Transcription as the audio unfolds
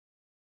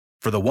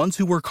For the ones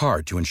who work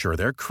hard to ensure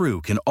their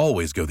crew can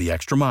always go the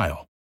extra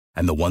mile,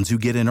 and the ones who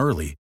get in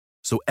early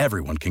so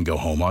everyone can go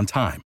home on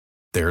time,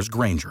 there's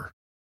Grainger,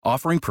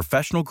 offering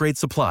professional-grade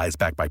supplies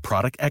backed by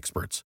product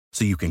experts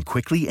so you can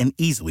quickly and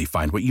easily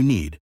find what you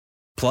need.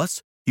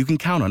 Plus, you can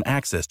count on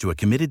access to a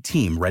committed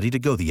team ready to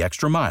go the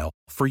extra mile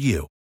for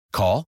you.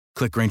 Call,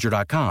 click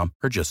Grainger.com,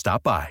 or just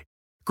stop by.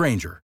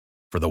 Grainger,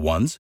 for the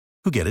ones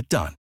who get it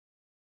done.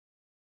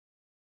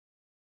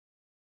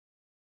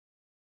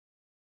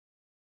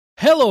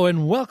 Hello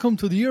and welcome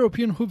to the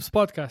European Hoops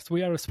Podcast.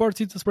 We are a Sports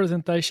Eaters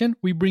presentation.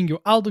 We bring you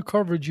all the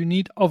coverage you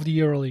need of the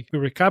EuroLeague. We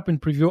recap and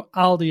preview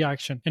all the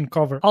action and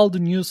cover all the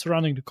news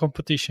surrounding the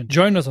competition.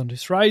 Join us on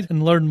this ride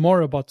and learn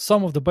more about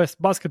some of the best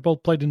basketball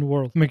played in the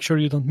world. Make sure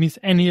you don't miss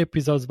any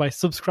episodes by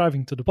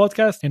subscribing to the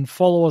podcast and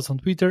follow us on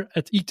Twitter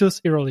at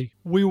Eaters EuroLeague.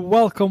 We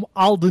welcome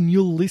all the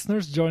new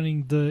listeners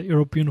joining the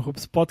European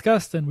Hoops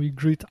Podcast, and we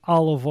greet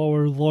all of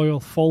our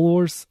loyal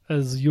followers.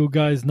 As you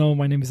guys know,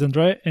 my name is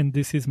Andre, and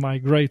this is my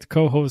great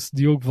co-host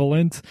Diogo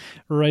Valente,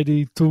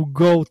 ready to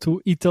go to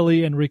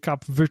Italy and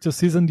recap Virtus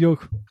season.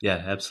 Diogo?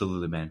 Yeah,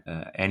 absolutely, man.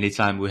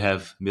 Anytime we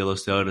have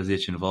Milos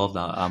Teodosic involved,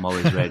 I'm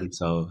always ready.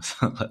 So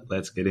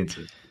let's get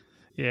into it.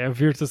 Yeah,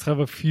 Virtus have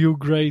a few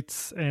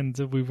greats, and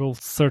we will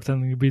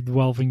certainly be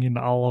delving in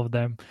all of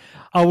them.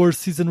 Our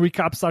season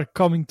recaps are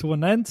coming to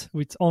an end,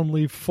 with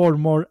only 4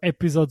 more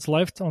episodes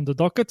left on the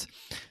docket.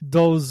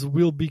 Those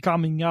will be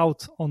coming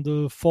out on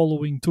the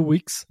following 2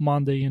 weeks,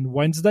 Monday and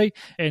Wednesday,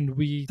 and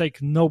we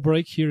take no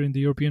break here in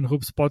the European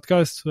Hoops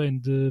Podcast.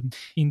 And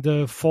in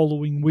the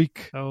following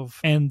week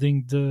of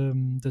ending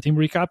the team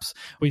recaps,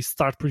 we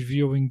start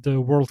previewing the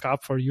World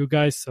Cup for you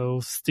guys, so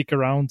stick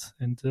around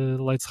and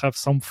let's have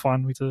some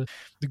fun with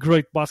the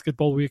great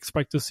basketball we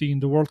expect to see in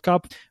the World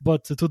Cup.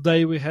 But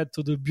today we head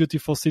to the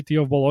beautiful city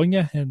of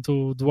Bologna and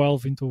to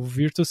delve into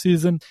Virtus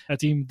season, a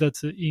team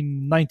that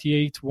in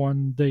 98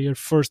 won their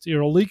first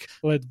EuroLeague,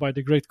 led by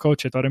the great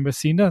coach Ettore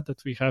Messina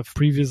that we have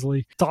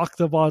previously talked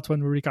about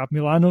when we recap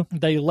Milano.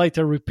 They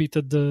later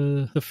repeated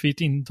the feat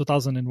in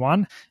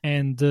 2001,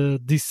 and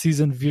this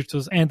season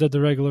Virtus ended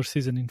the regular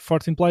season in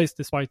 14th place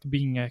despite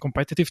being a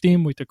competitive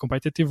team with a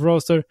competitive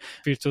roster.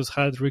 Virtus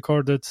had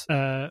recorded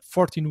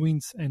 14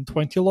 wins and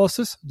 20 losses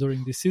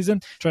during this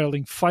season,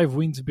 trailing 5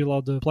 wins below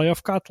the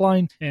playoff cut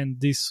line, and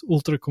this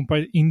ultra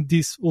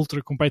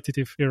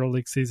competitive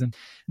EuroLeague season.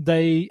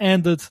 They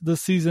ended the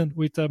season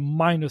with a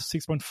minus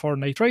 6.4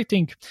 net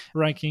rating,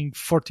 ranking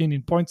 14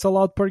 in points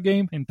allowed per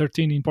game and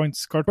 13 in points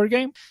scored per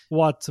game,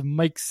 what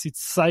makes it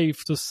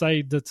safe to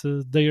say that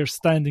their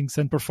standings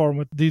and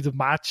performance did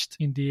matched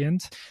in the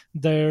end.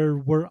 There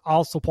were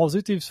also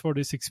positives for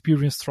this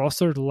experienced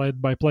roster,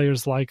 led by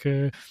players like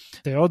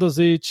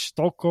Teodosic,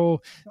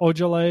 Toko,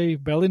 Ojale,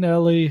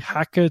 Bellinelli,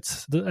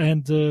 Hackett,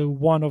 and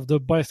one of the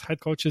best head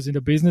coaches in the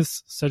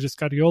business, Sergio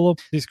Scariolo.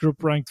 This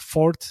group ranked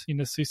 4th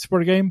in assists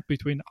per game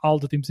between all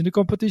the teams in the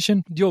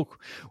competition. Diogo,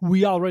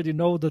 we already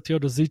know that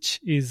Teodosic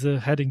is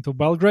heading to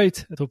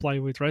Belgrade to play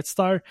with Red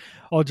Star.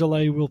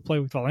 Ojale will play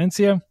with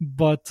Valencia,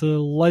 but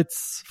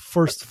let's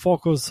first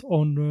focus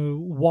on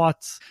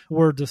what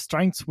were the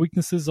strengths,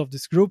 weaknesses of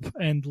this group,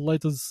 and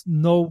let us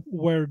know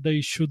where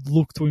they should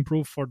look to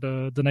improve for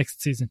the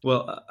next season.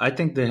 Well, I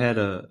think they had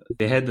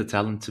the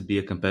talent to be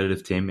a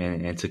competitive team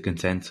and to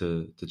contend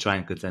to try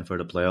and contend for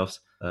the playoffs.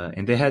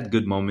 And they had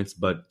good moments,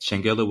 but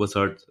Shangela was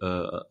hurt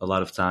a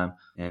lot of time.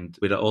 And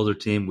with an older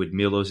team, with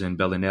Milos and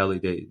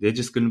Bellinelli, they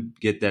just couldn't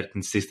get that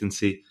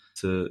consistency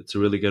to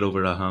really get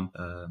over the hump.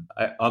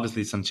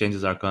 Obviously, some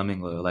changes are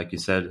coming. Like you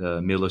said,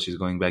 Milos is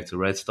going back to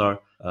Red Star.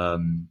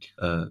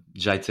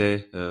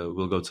 Jaite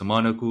will go to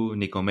Monaco.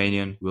 Nico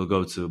Manion will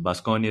go to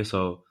Baskonia.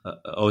 So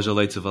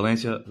Ojale to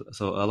Valencia.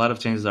 So a lot of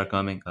changes are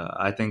coming.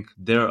 I think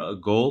their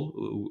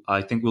goal,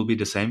 will be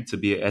the same, to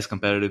be as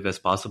competitive as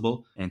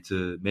possible and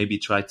to maybe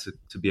try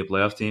to be a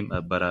playoff team.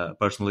 But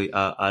personally,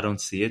 I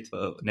don't see it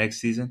next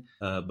season.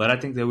 But I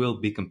think they will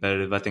be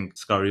competitive. I think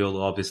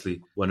Scariolo,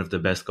 obviously, one of the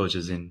best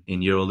coaches in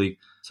EuroLeague.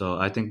 So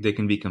I think they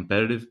can be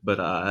competitive, but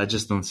I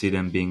just don't see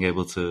them being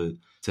able to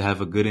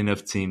have a good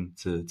enough team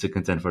to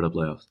contend for the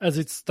playoffs. As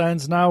it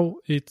stands now,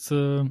 it's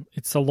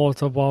a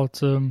lot about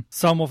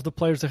some of the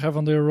players they have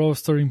on their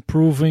roster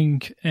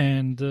improving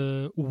and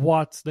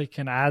what they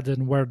can add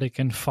and where they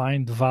can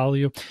find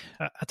value.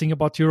 I think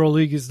about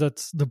EuroLeague is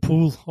that the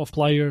pool of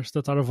players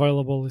that are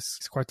available is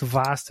quite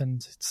vast,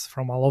 and it's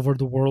from all over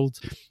the world,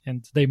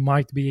 and they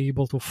might be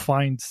able to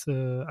find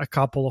a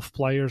couple of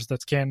players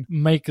that can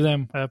make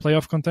them a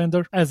playoff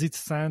contender. As it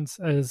stands,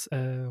 as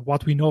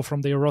what we know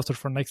from their roster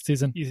for next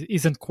season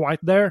isn't quite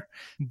there,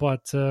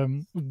 but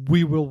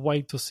we will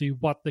wait to see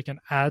what they can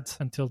add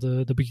until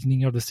the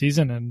beginning of the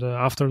season and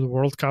after the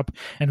World Cup,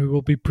 and we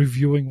will be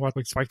previewing what we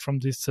expect from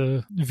this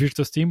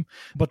Virtus team.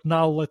 But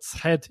now let's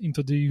head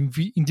into the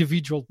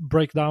individual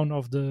breakdown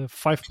of the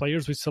 5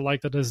 players we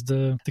selected as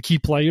the key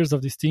players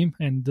of this team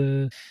and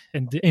the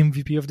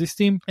MVP of this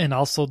team, and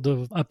also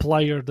a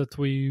player that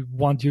we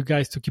want you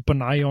guys to keep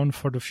an eye on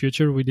for the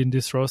future within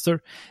this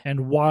roster.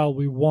 And while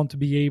we won't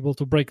be able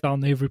to break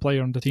down every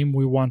player on the team,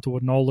 we want to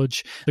acknowledge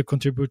Teodosic, the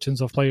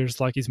contributions of players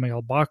like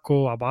Ismail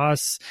Bako,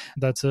 Abbas,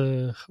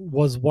 that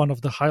was one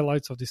of the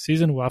highlights of this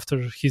season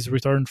after his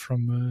return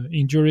from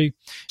injury.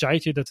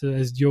 Jaiti, that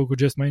as Diogo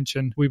just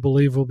mentioned, we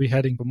believe will be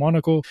heading to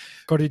Monaco.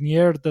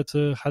 Cordinier,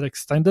 that had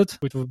extended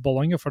with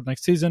Bologna for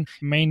next season.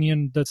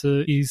 Manion, that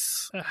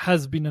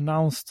has been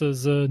announced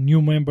as a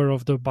new member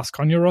of the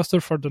Baskonia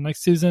roster for the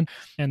next season.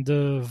 And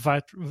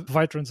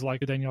veterans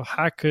like Daniel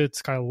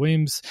Hackett, Kyle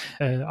Wims,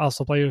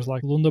 also players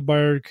like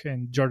Lundeberg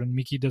and Jordan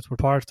Mickey that were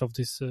part of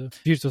this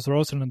Virtus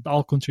roster and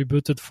all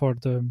contributed for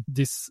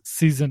this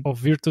season of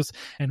Virtus.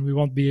 And we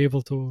won't be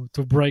able to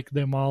break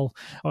them all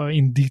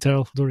in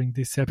detail during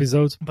this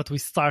episode. But we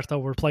start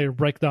our player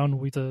breakdown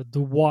with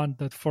the one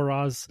that for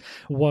us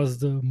was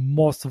the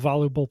most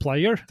valuable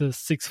player, the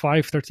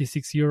 6'5",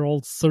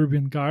 36-year-old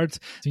Serbian guard,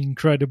 the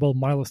incredible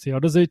Milos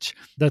Teodosic,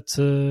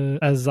 that,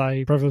 as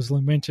I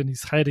previously mentioned,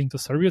 is heading to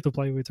Serbia to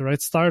play with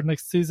Red Star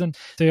next season.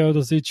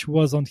 Teodosic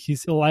was on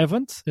his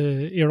 11th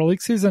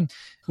EuroLeague season,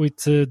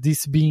 with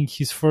this being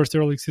his first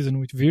EuroLeague season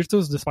with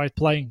Virtus, despite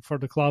playing for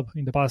the club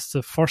in the past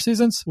 4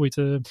 seasons.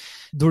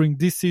 During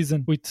this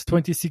season, with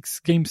 26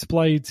 games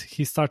played,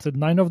 he started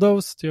 9 of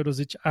those.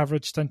 Teodosic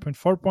averaged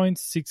 10.4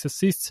 points, 6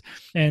 assists,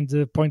 and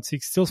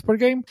 0.6 steals per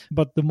game.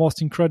 But the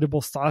most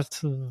incredible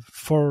start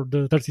for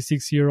the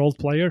 36-year-old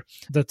player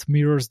that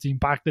mirrors the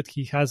impact that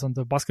he has on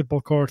the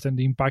basketball court and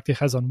the impact he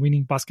has on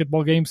winning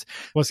basketball games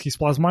was his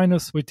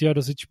plus-minus, with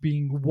Teodosic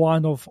being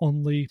one of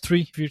only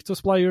 3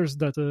 Virtus players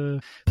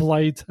that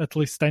played at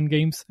least 10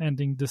 games,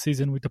 ending the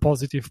season with a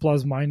positive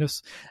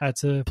plus-minus at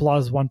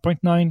plus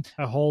 1.9,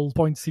 a whole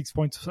 0.6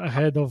 points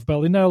ahead of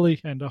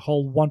Bellinelli, and a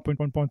whole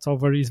 1.1 points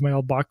over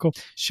Ismail Bako,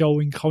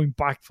 showing how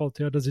impactful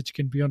Teodosic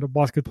can be on the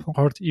basketball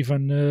court.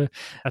 Even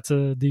at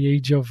the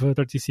age of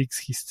 36,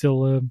 he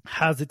still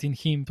has it in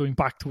him to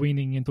impact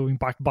winning and to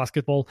impact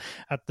basketball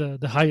at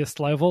the highest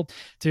level.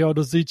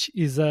 Teodosic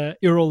is a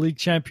EuroLeague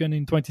champion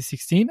in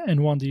 2016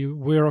 and won the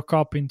Euro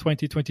Cup in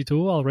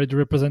 2022, already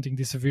representing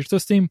this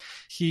Virtus team.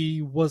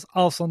 He was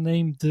also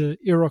named the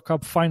Euro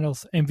Cup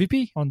Finals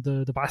MVP on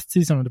the past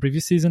season, on the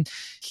previous season.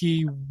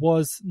 He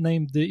was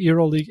named the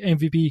EuroLeague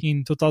MVP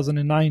in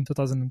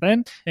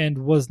 2009-2010 and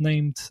was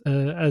named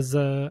as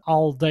a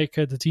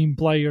all-decade team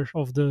player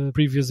of the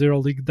previous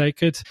EuroLeague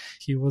decade.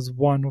 He was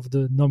one of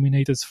the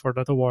nominated for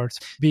that award.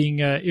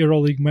 Being a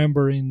EuroLeague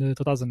member in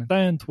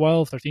 2010,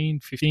 12, 13,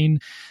 15,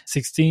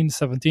 16,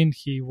 17,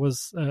 he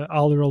was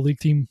all EuroLeague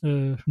team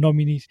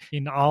nominee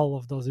in all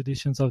of those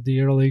editions of the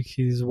EuroLeague.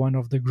 He's one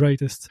of the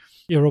greatest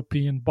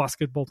European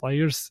basketball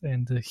players,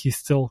 and he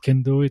still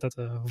can do it at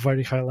a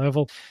very high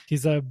level.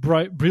 He's a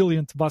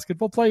brilliant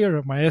basketball player,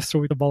 a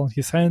maestro with the ball in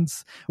his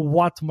hands.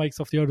 What makes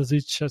of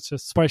Teodosic such a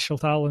special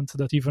talent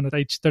that even at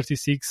age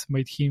 36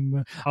 made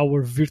him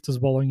our Virtus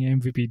Bologna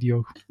MVP,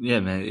 Diogo? Yeah,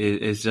 man,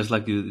 it's just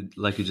like you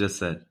just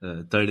said,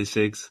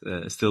 36,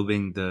 still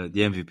being the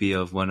MVP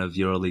of one of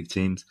EuroLeague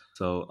teams.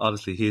 So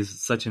obviously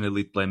he's such an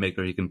elite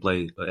playmaker. He can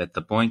play at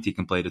the point, he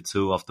can play the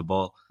 2 off the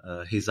ball.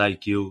 His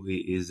IQ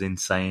is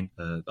insane.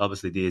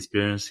 Obviously the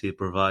experience he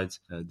provides,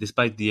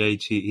 despite the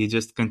age, he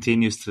just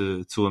continues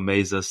to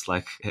amaze us.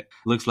 Like,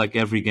 looks like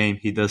every game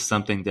he does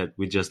something that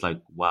we just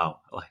like, wow,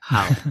 like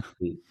how?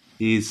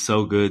 He's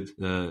so good.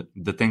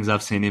 The things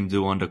I've seen him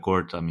do on the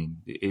court, I mean,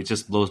 it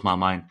just blows my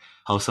mind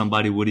how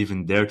somebody would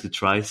even dare to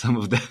try some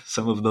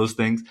of those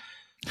things.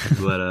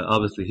 But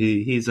obviously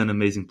he's an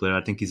amazing player.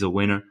 I think he's a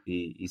winner.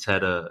 He's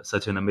had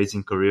such an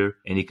amazing career,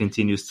 and he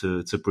continues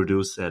to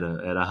produce at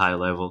a high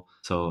level.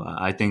 So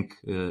I think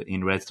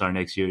in Red Star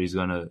next year he's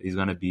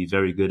gonna be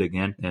very good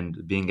again, and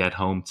being at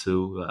home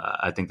too,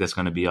 I think that's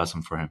gonna be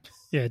awesome for him.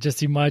 Yeah,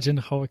 just imagine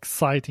how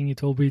exciting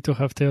it will be to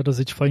have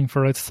Teodosic playing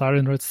for Red Star,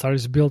 and Red Star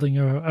is building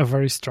a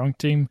very strong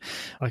team,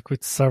 like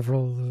with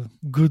several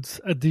good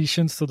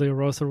additions to their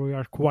roster. We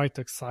are quite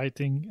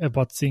exciting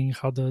about seeing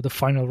how the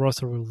final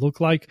roster will look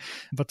like.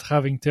 But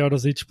having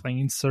Teodosic playing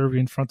in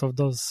Serbia in front of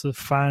those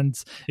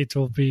fans, it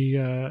will be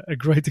a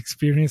great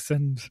experience,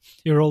 and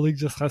EuroLeague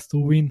just has to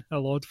win a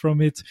lot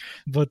from it.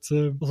 But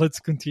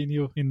let's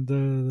continue in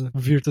the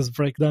Virtus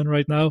breakdown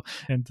right now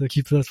and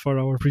keep that for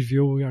our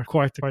preview. We are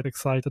quite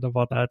excited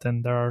about that,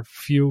 and there are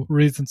few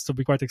reasons to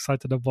be quite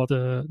excited about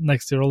the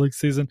next EuroLeague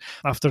season.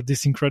 After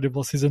this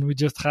incredible season we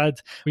just had,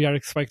 we are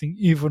expecting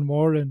even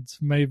more, and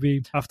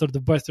maybe after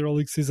the best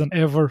EuroLeague season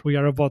ever, we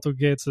are about to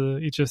get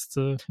it just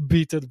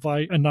beaten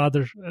by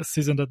another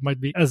season that might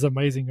be as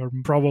amazing or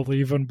probably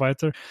even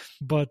better.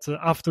 But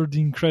after the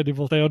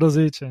incredible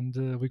Teodosic,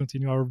 and we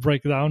continue our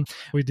breakdown,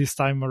 with this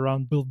time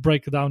around we'll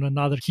break down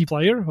another key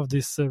player of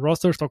this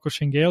roster, Toko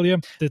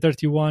Shengelia, the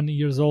 31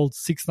 years old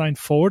 6'9"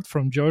 forward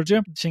from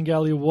Georgia.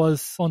 Shengelia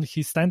was on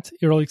his 10th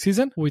EuroLeague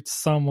season, with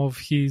some of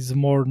his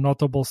more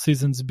notable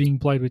seasons being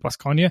played with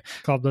Baskonia,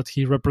 club that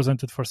he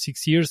represented for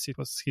 6 years. It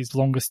was his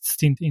longest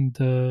stint in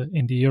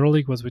the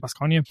EuroLeague was with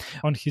Baskonia.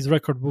 On his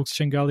record books,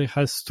 Shengelia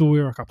has 2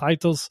 Euro Cup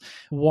titles,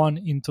 one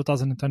in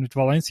 2010 with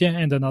Valencia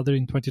and another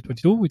in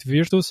 2022 with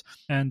Virtus,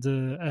 and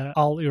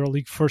All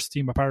EuroLeague first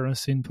team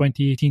appearance in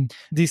 2018.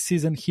 This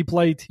season he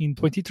played in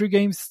 23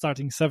 games,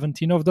 starting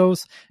 17 of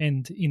those,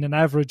 and in an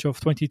average of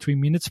 23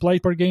 minutes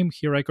played per game,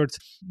 he records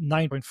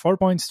 9.4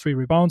 points, 3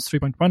 rebounds,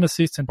 3.1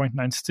 assists, and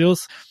 0.9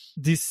 steals.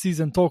 This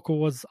season, Toko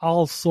was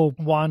also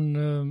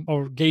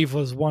gave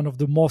us one of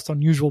the most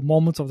unusual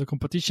moments of the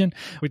competition,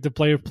 with the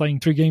player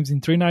playing 3 games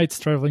in 3 nights,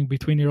 traveling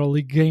between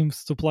EuroLeague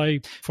games to play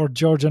for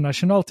Georgia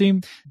national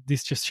team.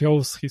 This just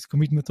shows his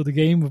commitment to the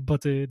game,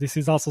 but this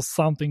is also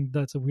something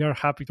that we are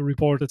happy to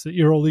report that the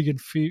EuroLeague and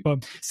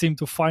FIFA seem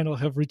to finally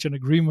have reached an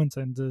agreement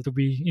and to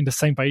be in the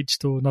same page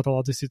to not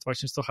allow these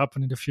situations to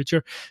happen in the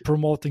future,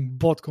 promoting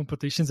both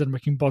competitions and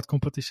making both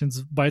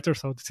competitions better.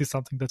 So this is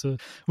something that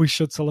we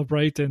should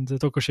celebrate, and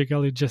Toko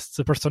Shegali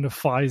just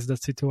personifies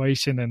that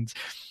situation, and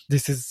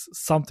this is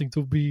something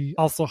to be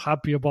also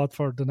happy about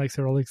for the next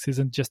EuroLeague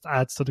season, just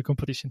adds to the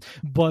competition.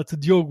 But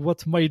Diogo,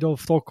 what made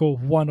of Toko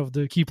one of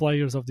the key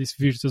players of this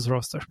Virtus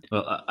roster?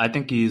 Well, I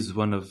think he's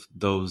one of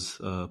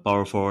those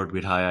power forward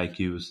with high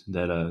IQs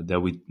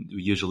that we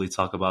usually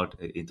talk about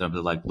in terms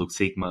of like Luke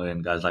Sigma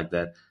and guys like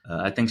that.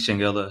 I think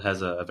Shengela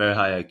has a very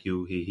high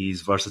IQ.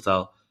 He's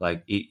versatile.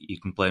 Like he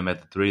can play him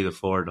at the 3, the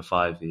 4, the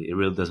 5. It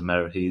really doesn't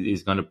matter.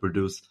 He's going to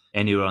produce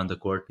anywhere on the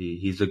court.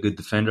 He's a good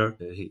defender.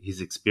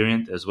 He's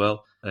experienced as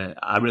well.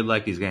 I really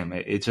like his game.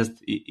 It's just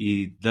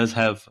he does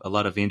have a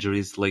lot of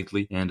injuries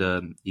lately,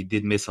 and he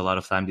did miss a lot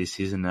of time this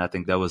season. And I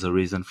think that was a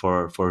reason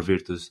for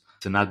Virtus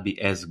to not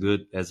be as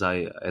good as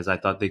I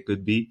thought they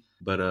could be.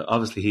 But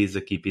obviously, he's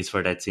a key piece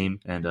for that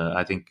team, and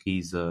I think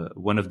he's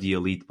one of the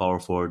elite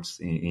power forwards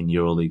in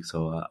EuroLeague.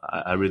 So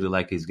I really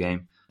like his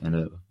game.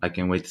 And I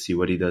can't wait to see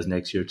what he does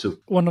next year too.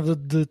 One of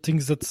the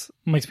things that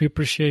makes me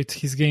appreciate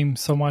his game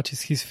so much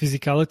is his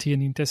physicality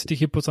and intensity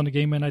he puts on the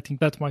game. And I think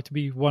that might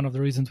be one of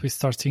the reasons we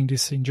start seeing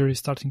this injury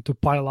starting to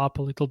pile up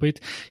a little bit.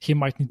 He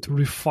might need to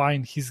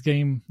refine his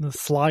game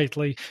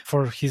slightly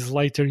for his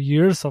later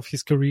years of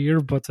his career.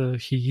 But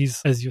he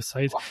is, as you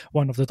said,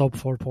 one of the top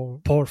 4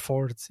 power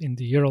forwards in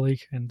the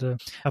EuroLeague, and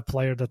a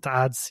player that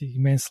adds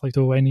immensely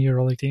to any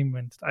EuroLeague team.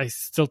 And I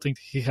still think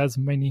he has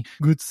many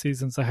good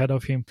seasons ahead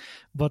of him.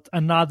 But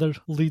another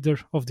leader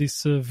of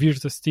this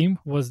Virtus team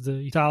was the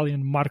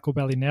Italian Marco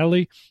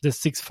Bellinelli, the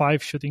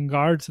 6'5" shooting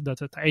guard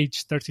that at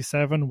age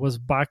 37 was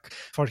back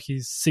for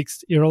his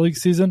 6th EuroLeague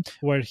season,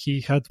 where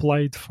he had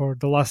played for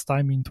the last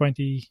time in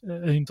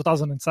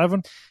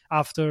 2007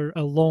 after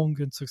a long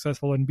and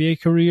successful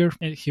NBA career.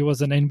 He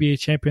was an NBA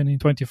champion in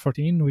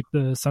 2014 with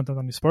the San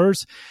Antonio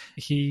Spurs.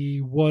 He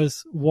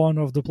was one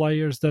of the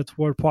players that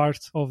were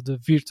part of the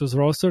Virtus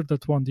roster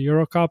that won the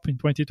Euro Cup in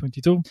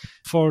 2022.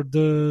 For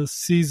the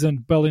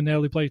season,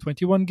 Bellinelli played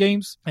 21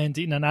 games, and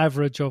in an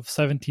average of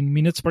 17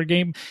 minutes per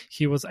game,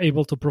 he was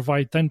able to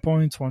provide 10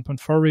 points,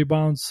 1.4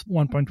 rebounds,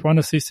 1.1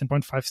 assists, and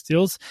 0.5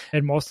 steals.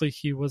 And mostly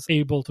he was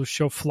able to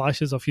show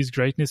flashes of his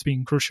greatness,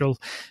 being crucial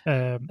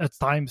at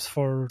times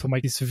to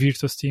make this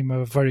Virtus team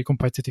a very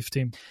competitive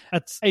team.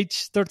 At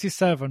age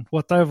 37,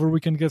 whatever we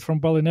can get from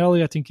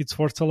Bellinelli, I think it's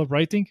worth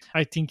celebrating.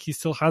 I think he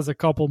still has a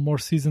couple more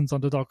seasons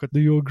on the docket.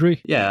 Do you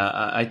agree? Yeah,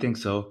 I think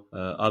so.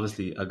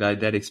 Obviously, a guy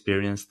that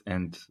experienced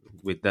and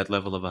with that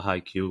level of a high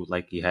IQ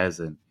like he has,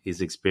 and his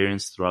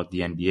experience throughout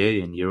the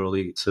NBA and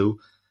EuroLeague too,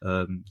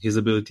 his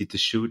ability to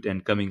shoot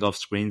and coming off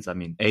screens. I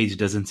mean, age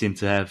doesn't seem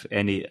to have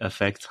any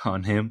effect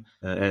on him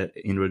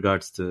in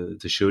regards to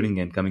shooting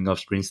and coming off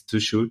screens to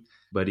shoot.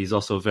 But he's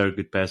also a very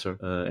good passer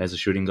as a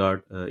shooting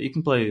guard. He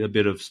can play a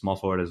bit of small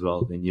forward as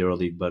well in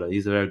EuroLeague, but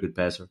he's a very good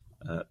passer.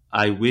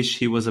 I wish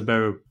he was a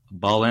better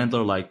ball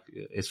handler, like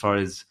as far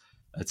as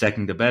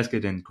attacking the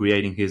basket and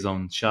creating his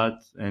own shot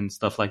and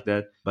stuff like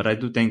that. But I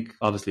do think,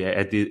 obviously,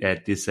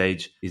 at this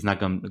age, he's not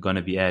going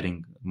to be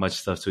adding much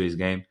stuff to his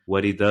game.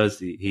 What he does,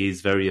 he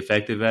is very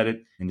effective at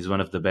it, and he's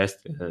one of the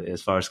best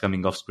as far as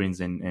coming off screens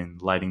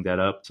and lighting that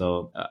up.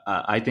 So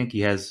I think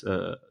he has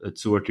 2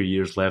 or 3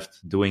 years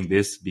left doing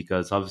this,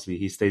 because obviously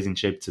he stays in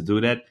shape to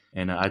do that,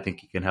 and I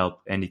think he can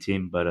help any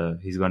team. But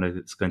he's going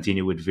to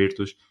continue with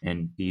Virtus,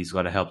 and he's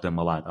going to help them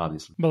a lot,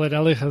 obviously.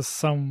 Bellinelli has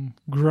some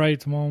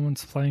great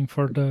moments playing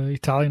for the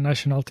Italian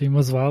national team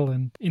as well,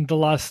 and in the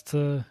last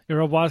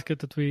Eurobasket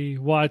that we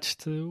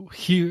watched,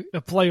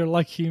 a player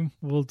like him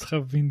would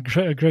have been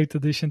a great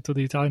addition to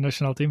the Italian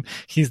national team.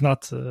 He's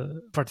not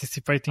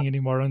participating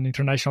anymore in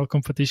international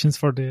competitions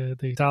for the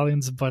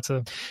Italians, but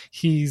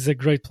he's a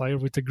great player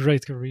with a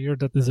great career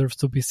that deserves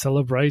to be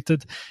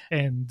celebrated,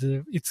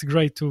 and it's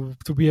great to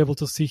be able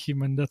to see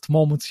him in that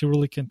moment. He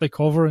really can take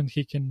over, and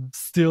he can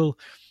still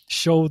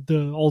show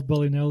the old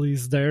Bellinelli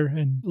is there.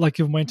 And like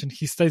you mentioned,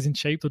 he stays in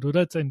shape to do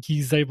that, and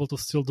he's able to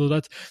still do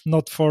that,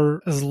 not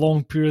for as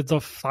long periods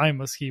of time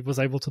as he was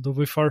able to do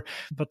before.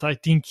 But I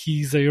think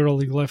he's a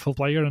EuroLeague level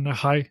player, and a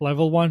high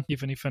level one,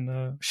 even if in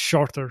a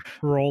shorter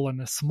role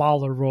and a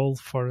smaller role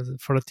for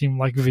a team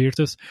like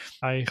Virtus.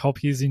 I hope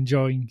he's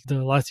enjoying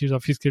the last years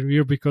of his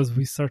career, because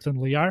we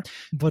certainly are.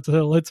 But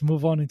let's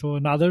move on into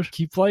another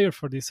key player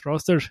for this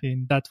roster,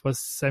 and that was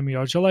Semi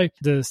Ojeleye,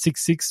 the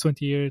 6'6",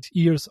 28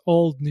 years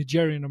old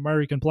Nigerian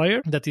American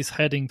player that is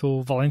heading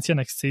to Valencia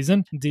next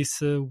season.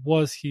 This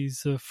was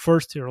his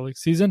first EuroLeague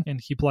season, and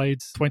he played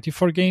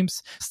 24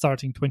 games,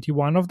 starting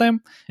 21 of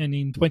them. And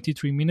in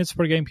 23 minutes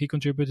per game, he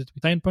contributed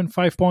with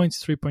 10.5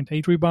 points,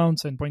 3.8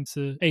 rebounds, and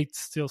 0.8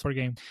 steals per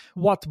game.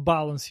 What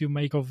balance you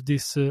make of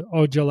this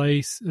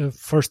Ojalei's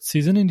first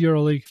season in the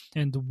EuroLeague,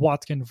 and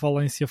what can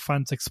Valencia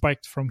fans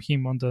expect from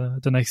him on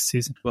the next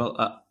season?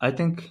 Well, I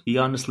think he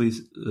honestly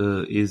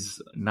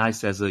is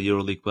nice as a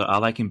EuroLeague player. I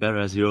like him better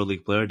as a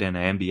EuroLeague player than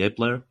an NBA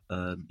player.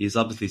 He's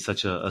obviously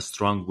such a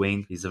strong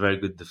wing. He's a very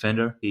good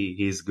defender.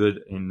 He's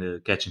good in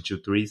the catch and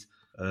shoot threes.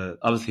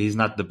 Obviously, he's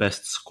not the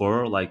best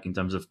scorer, like in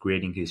terms of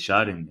creating his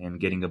shot and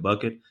getting a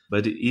bucket,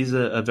 but he's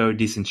a very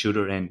decent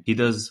shooter, and he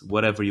does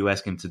whatever you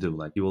ask him to do.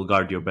 Like, he will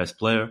guard your best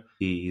player.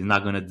 He's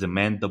not going to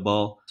demand the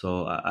ball.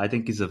 So I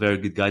think he's a very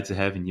good guy to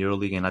have in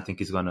EuroLeague, and I think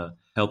he's going to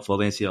help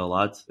Valencia a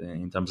lot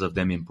in terms of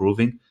them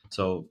improving.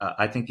 So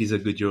I think he's a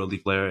good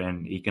EuroLeague player,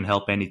 and he can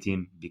help any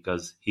team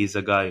because he's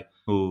a guy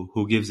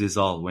who gives his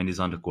all when he's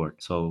on the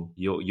court. So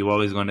you're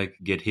always going to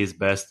get his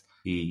best.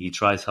 He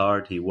tries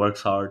hard. He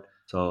works hard.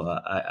 So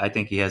I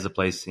think he has a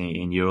place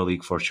in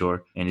EuroLeague for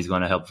sure, and he's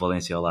going to help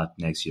Valencia a lot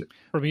next year.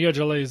 For me,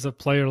 Ojalei is a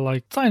player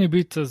like tiny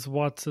bit as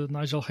what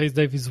Nigel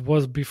Hayes-Davis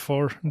was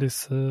before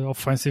this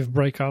offensive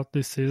breakout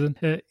this season.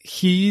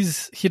 He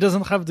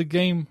doesn't have the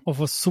game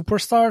of a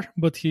superstar,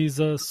 but he's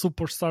a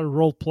superstar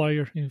role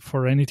player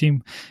for any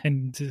team,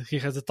 and he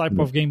has a type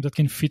of game that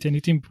can fit any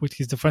team with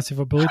his defensive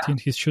ability and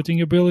his shooting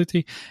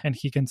ability, and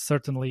he can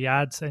certainly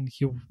add, and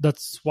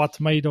that's what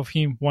made of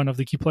him one of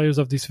the key players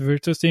of this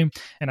Virtus team,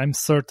 and I'm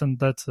certain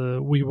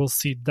that we will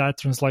see that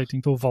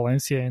translating to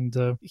Valencia,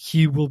 and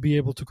he will be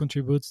able to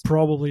contribute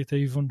probably at an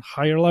even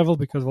higher level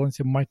because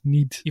Valencia might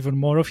need even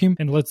more of him,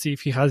 and let's see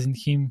if he has in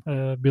him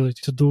ability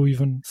to do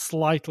even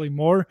slightly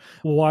more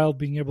while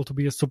being able to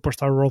be a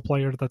superstar role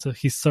player that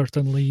he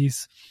certainly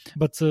is.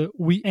 But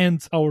we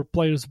end our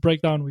players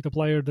breakdown with a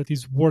player that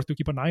is worth to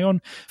keep an eye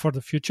on for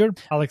the future,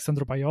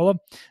 Alessandro Paiola.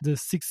 The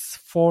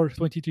 6'4",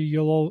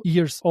 23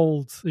 years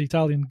old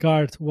Italian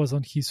guard was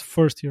on his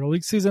first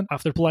EuroLeague season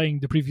after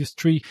playing the previous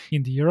 3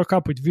 in the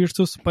Eurocup with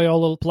Virtus.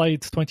 Paiola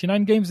played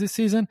 29 games this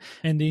season,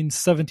 and in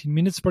 17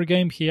 minutes per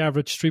game, he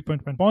averaged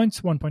 3.1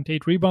 points,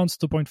 1.8 rebounds,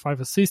 2.5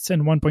 assists,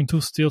 and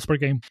 1.2 steals per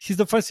game. His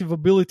defensive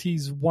ability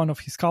is one of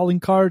his calling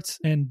cards,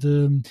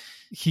 and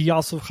he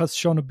also has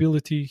shown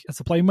ability as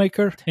a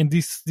playmaker, and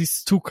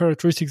these two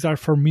characteristics are,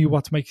 for me,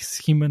 what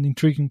makes him an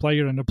intriguing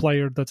player and a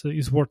player that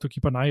is worth to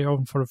keep an eye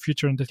on for the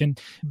future and that can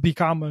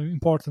become an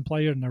important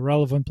player and a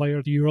relevant player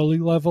at the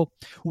EuroLeague level.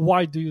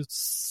 Why do you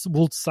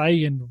would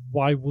say, and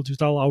why would you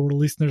tell our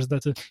listeners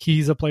that he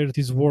is a player that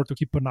is worth to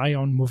keep an eye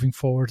on moving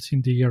forward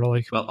in the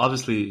EuroLeague? Well,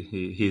 obviously,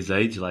 his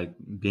age, like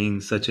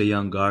being such a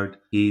young guard,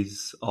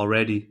 he's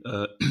already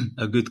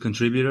a good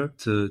contributor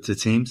to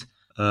teams.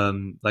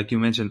 Like you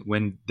mentioned,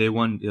 when they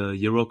won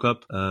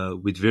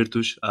Eurocup with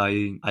Virtus,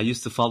 I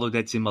used to follow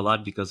that team a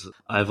lot because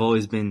I've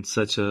always been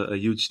such a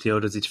huge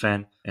Teodosic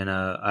fan, and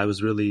I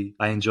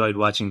enjoyed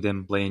watching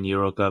them play in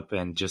Eurocup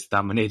and just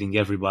dominating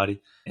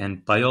everybody.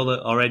 And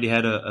Paiola already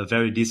had a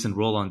very decent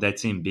role on that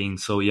team, being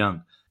so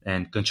young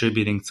and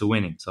contributing to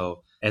winning.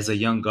 So as a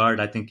young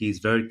guard, I think he's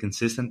very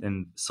consistent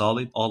and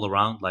solid all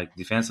around, like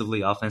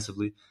defensively,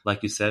 offensively.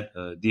 Like you said,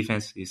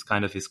 defense is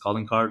kind of his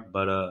calling card,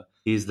 but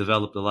he's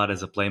developed a lot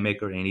as a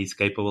playmaker, and he's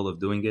capable of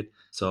doing it.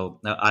 So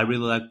I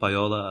really like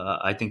Paiola.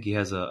 I think he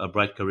has a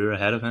bright career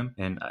ahead of him,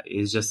 and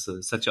he's just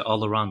such an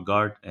all-around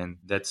guard, and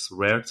that's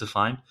rare to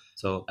find.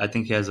 So I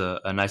think he has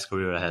a nice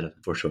career ahead of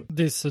him, for sure.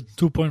 This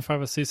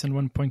 2.5 assists and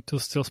 1.2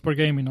 steals per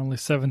game in only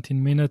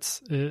 17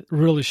 minutes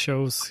really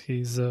shows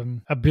his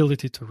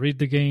ability to read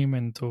the game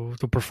and to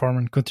perform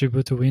and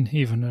contribute to win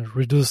even a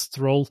reduced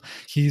role.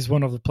 He's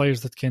one of the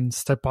players that can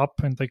step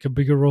up and take a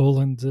bigger role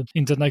and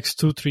in the next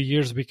 2-3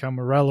 years become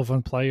a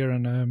relevant player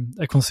and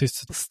a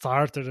consistent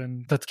starter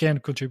and that can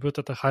contribute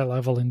at a high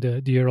level in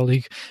the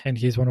EuroLeague. And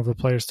he's one of the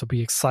players to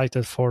be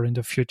excited for in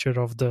the future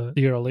of the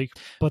EuroLeague.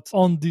 But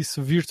on this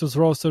Virtus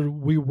roster,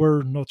 we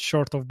were not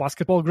short of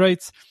basketball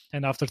greats.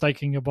 And after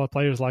talking about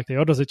players like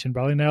Teodosic and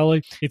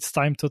Bellinelli, it's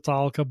time to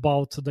talk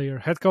about their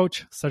head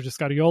coach, Sergio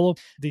Scariolo.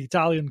 The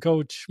Italian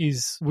coach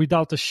is,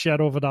 without a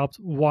shadow of a doubt,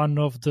 one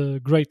of the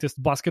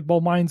greatest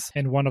basketball minds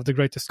and one of the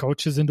greatest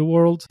coaches in the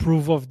world.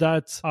 Proof of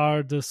that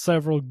are the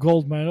several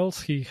gold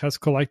medals he has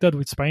collected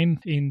with Spain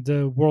in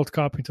the World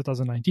Cup in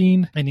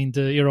 2019 and in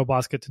the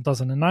Eurobasket in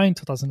 2009,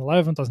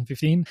 2011,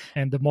 2015,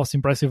 and the most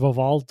impressive of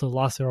all, the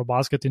last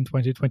Eurobasket in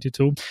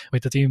 2022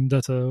 with a team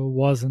that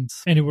wasn't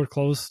anywhere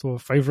close to a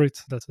favorite,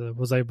 that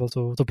was able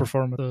to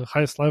perform at the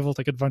highest level,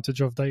 take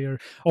advantage of their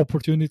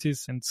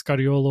opportunities, and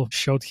Scariolo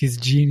showed his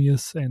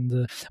genius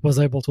and was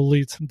able to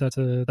lead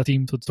that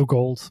team to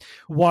gold.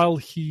 While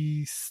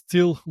he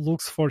still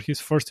looks for his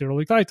first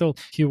EuroLeague title,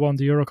 he won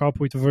the Eurocup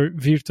with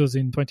Virtus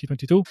in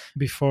 2022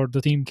 before before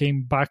the team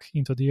came back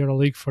into the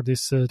EuroLeague for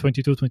this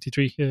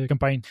 22-23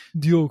 campaign.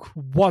 Diogo,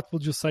 what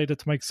would you say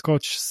that makes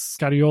Coach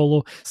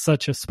Scariolo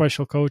such a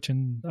special coach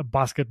and a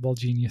basketball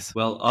genius?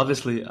 Well,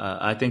 obviously,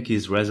 I think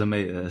his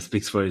resume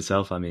speaks for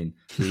itself. I mean,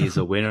 he is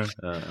a winner,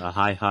 a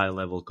high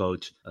level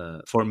coach.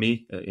 For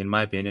me, in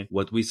my opinion,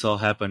 what we saw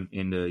happen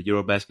in the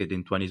Eurobasket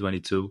in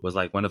 2022 was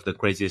like one of the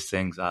craziest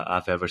things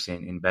I've ever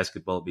seen in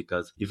basketball,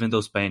 because even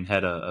though Spain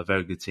had a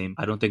very good team,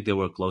 I don't think they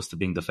were close to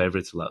being the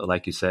favorites,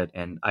 like you said.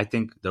 And I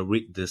think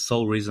the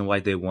sole reason why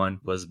they won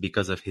was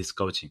because of his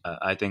coaching.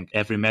 I think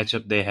every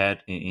matchup they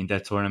had in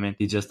that tournament,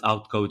 he just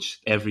outcoached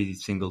every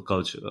single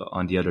coach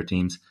on the other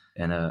teams.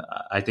 And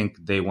I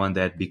think they won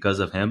that because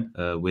of him,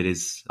 with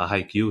his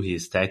IQ,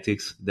 his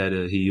tactics that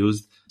he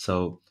used.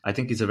 So I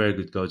think he's a very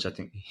good coach. I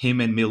think him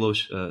and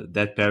Milos,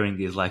 that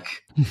pairing is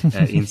like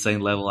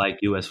insane level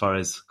IQ as far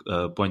as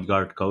point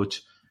guard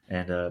coach.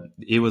 And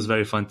it was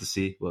very fun to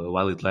see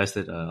while it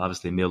lasted.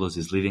 Obviously, Milos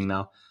is leaving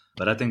now.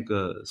 But I think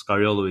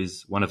Scariolo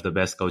is one of the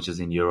best coaches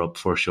in Europe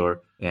for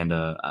sure. And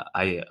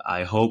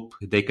I hope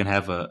they can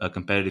have a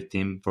competitive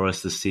team for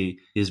us to see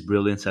his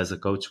brilliance as a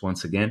coach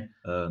once again.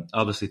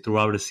 Obviously,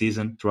 throughout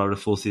the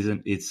full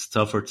season, it's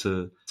tougher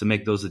to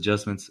make those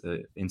adjustments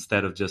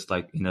instead of just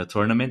like in a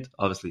tournament.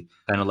 Obviously,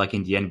 kind of like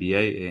in the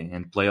NBA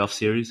and playoff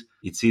series,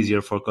 it's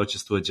easier for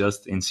coaches to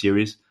adjust in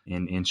series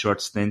in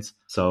short stints.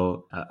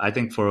 So I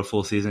think for a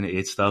full season,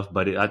 it's tough,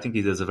 but I think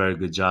he does a very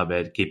good job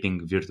at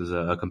keeping Virtus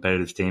a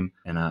competitive team.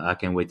 And I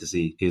can't wait to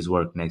see his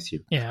work next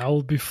year. Yeah,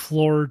 I'll be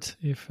floored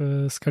if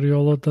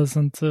Scariolo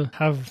doesn't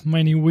have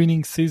many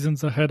winning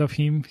seasons ahead of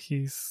him.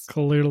 He's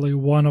clearly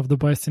one of the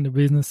best in the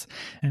business,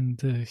 and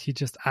he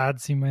just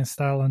adds immense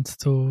talent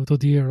to the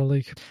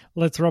EuroLeague.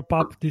 Let's wrap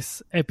up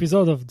this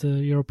episode of the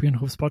European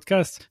Hoops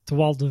podcast.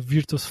 To all the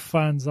Virtus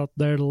fans out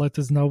there, let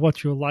us know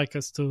what you'd like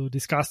us to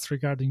discuss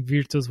regarding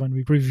Virtus when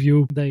we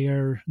preview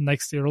their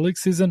next EuroLeague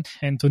season,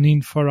 and tune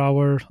in for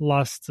our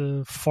last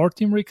 4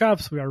 team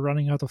recaps. We are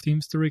running out of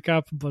teams to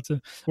recap, but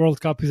World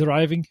Cup is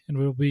arriving and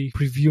we'll be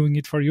previewing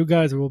it for you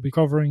guys. We'll be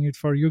covering it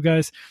for you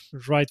guys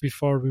right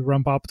before we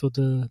ramp up to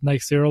the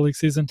next EuroLeague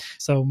season.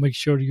 So make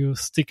sure you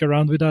stick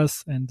around with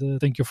us, and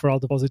thank you for all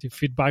the positive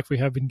feedback we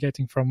have been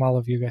getting from all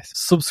of you guys.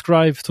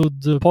 Subscribe to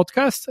the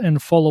podcast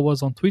and follow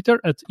us on Twitter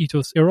at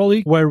Ethos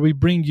EuroLeague, where we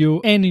bring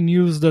you any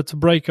news that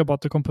break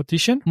about the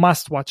competition,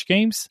 must-watch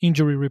games,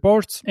 injury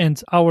reports,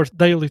 and our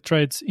daily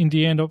trades in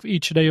the end of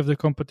each day of the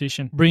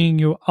competition, bringing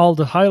you all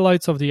the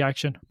highlights of the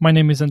action. My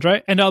name is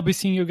Andre, and I'll be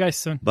seeing you guys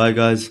soon. Bye,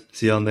 guys.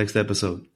 See you on the next episode.